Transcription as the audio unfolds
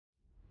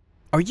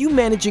Are you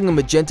managing a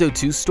Magento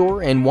 2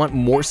 store and want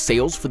more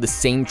sales for the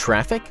same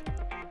traffic?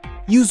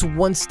 Use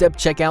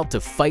OneStepCheckout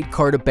to fight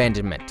cart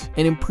abandonment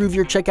and improve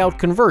your checkout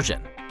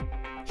conversion.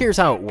 Here's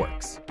how it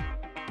works.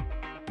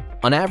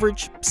 On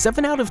average,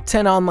 7 out of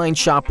 10 online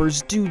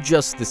shoppers do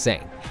just the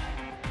same.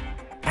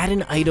 Add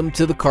an item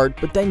to the cart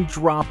but then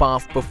drop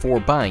off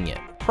before buying it.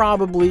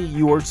 Probably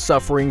you are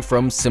suffering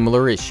from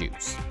similar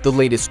issues. The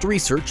latest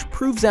research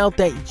proves out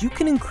that you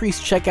can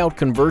increase checkout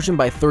conversion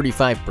by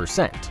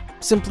 35%,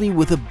 simply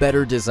with a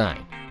better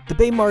design. The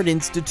Baymard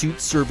Institute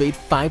surveyed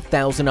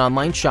 5,000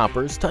 online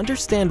shoppers to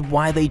understand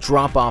why they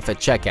drop off at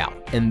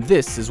checkout, and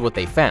this is what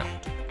they found.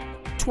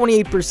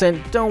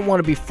 28% don't want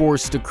to be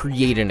forced to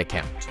create an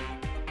account.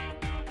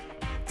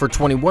 For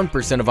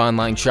 21% of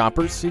online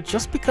shoppers, it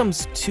just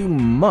becomes too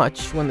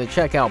much when the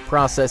checkout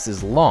process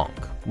is long,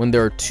 when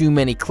there are too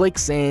many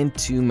clicks and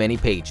too many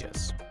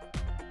pages.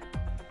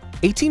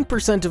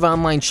 18% of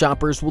online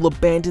shoppers will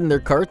abandon their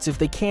carts if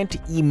they can't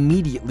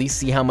immediately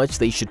see how much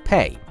they should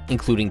pay,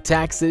 including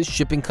taxes,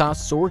 shipping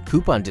costs, or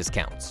coupon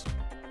discounts.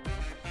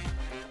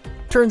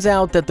 Turns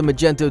out that the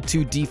Magento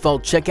 2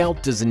 default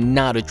checkout does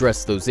not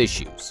address those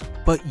issues,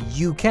 but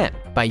you can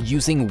by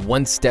using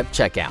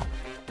OneStepCheckout.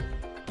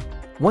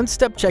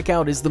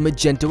 OneStepCheckout is the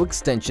Magento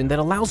extension that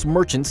allows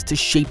merchants to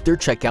shape their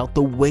checkout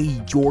the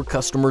way your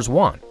customers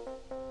want.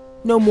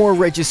 No more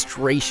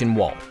registration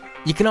wall.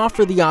 You can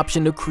offer the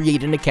option to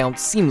create an account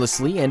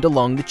seamlessly and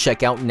along the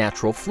checkout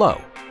natural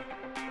flow.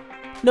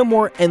 No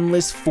more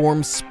endless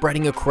forms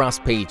spreading across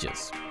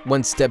pages.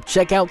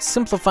 OneStepCheckout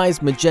simplifies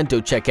Magento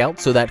checkout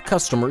so that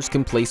customers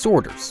can place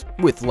orders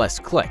with less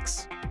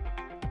clicks.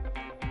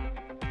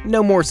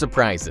 No more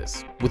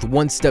surprises. With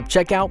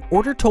OneStepCheckout,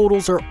 order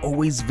totals are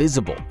always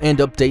visible and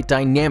update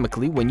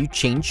dynamically when you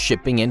change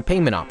shipping and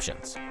payment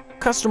options.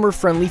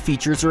 Customer-friendly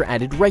features are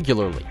added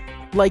regularly,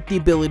 like the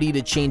ability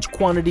to change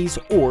quantities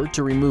or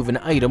to remove an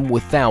item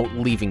without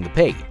leaving the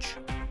page.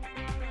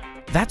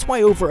 That's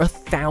why over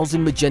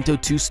 1,000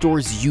 Magento 2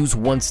 stores use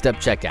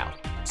OneStepCheckout.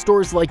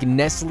 Stores like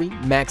Nestlé,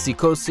 Maxi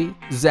Cosi,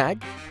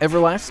 Zag,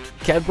 Everlast,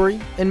 Cadbury,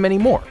 and many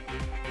more.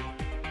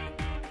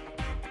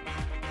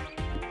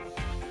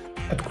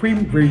 At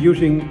Cream, we're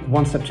using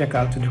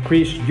OneStepCheckout to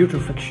decrease user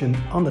friction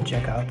on the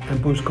checkout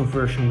and boost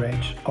conversion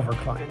rates of our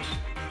clients.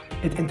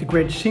 It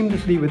integrates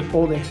seamlessly with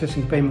all the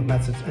existing payment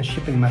methods and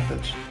shipping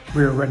methods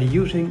we're already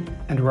using,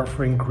 and we're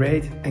offering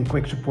great and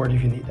quick support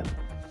if you need them.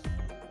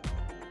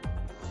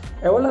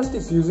 Everlast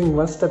is using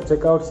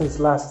OneStepCheckout since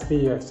last 3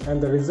 years and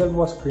the result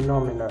was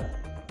phenomenal.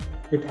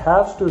 It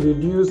helps to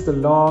reduce the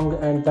long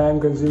and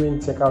time-consuming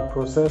checkout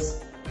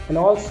process and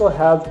also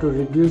helps to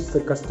reduce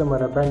the customer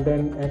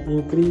abandon and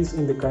increase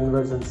in the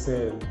conversion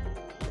sale.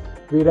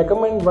 We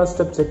recommend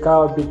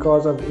OneStepCheckout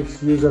because of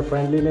its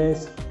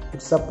user-friendliness.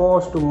 It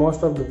supports to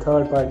most of the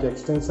third-party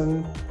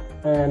extensions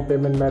and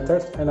payment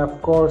methods, and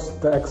of course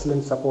the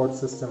excellent support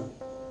system.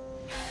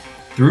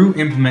 Through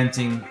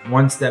implementing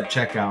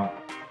OneStepCheckout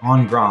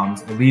on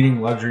Grom's, a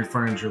leading luxury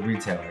furniture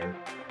retailer,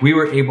 we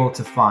were able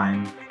to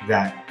find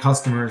that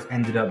customers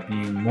ended up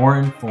being more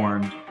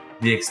informed,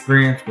 the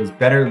experience was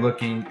better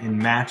looking and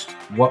matched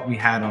what we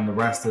had on the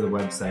rest of the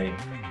website,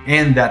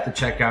 and that the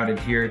checkout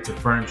adhered to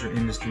furniture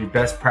industry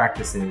best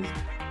practices,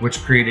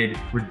 which created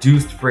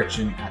reduced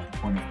friction at the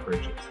point of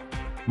purchase.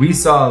 We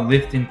saw a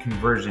lift in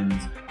conversions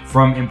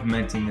from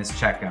implementing this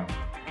checkout,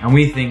 and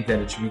we think that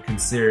it should be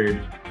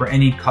considered for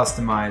any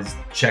customized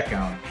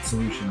checkout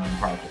solution on the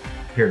project,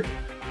 period.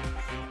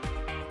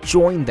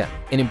 Join them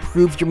and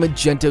improve your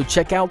Magento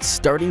checkout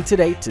starting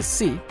today to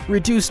see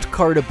reduced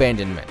cart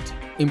abandonment,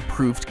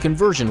 improved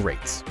conversion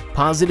rates,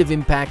 positive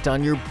impact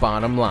on your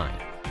bottom line.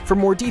 For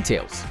more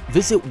details,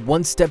 visit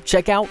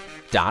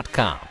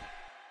OneStepCheckout.com.